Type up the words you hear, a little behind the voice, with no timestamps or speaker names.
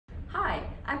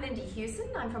I'm Lindy Hewson,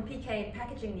 I'm from PKN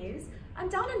Packaging News. I'm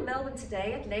down in Melbourne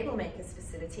today at Labelmakers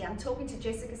facility. I'm talking to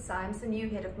Jessica Symes, the new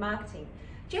head of marketing.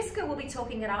 Jessica will be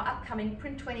talking at our upcoming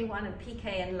Print 21 and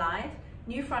PKN Live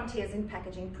New Frontiers in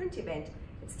Packaging print event.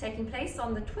 It's taking place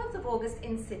on the 12th of August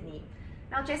in Sydney.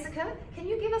 Now Jessica, can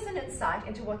you give us an insight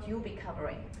into what you'll be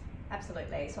covering?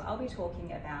 Absolutely. So I'll be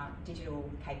talking about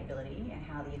digital capability and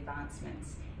how the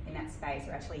advancements in that space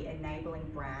are actually enabling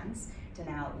brands to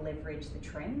now leverage the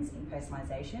trends in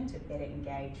personalisation to better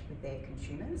engage with their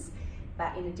consumers.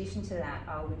 But in addition to that,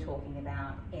 I'll be talking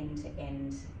about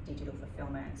end-to-end digital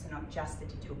fulfillment. So not just the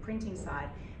digital printing side,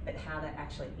 but how that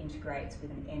actually integrates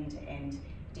with an end-to-end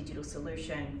digital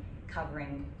solution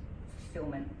covering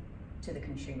fulfillment to the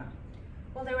consumer.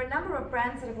 Well, there are a number of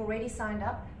brands that have already signed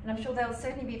up, and I'm sure they'll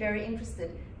certainly be very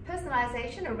interested.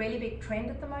 Personalisation, a really big trend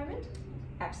at the moment?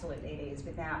 Absolutely it is.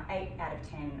 With now 8 out of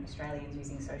 10 Australians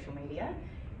using social media,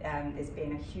 there's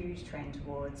been a huge trend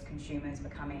towards consumers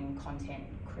becoming content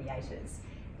creators,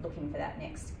 looking for that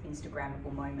next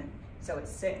Instagrammable moment. So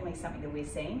it's certainly something that we're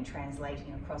seeing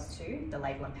translating across to the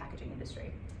label and packaging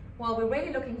industry. Well, we're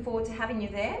really looking forward to having you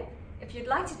there. If you'd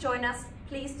like to join us,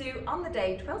 please do on the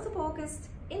day 12th of August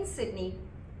in Sydney.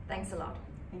 Thanks a lot.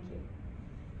 Thank you.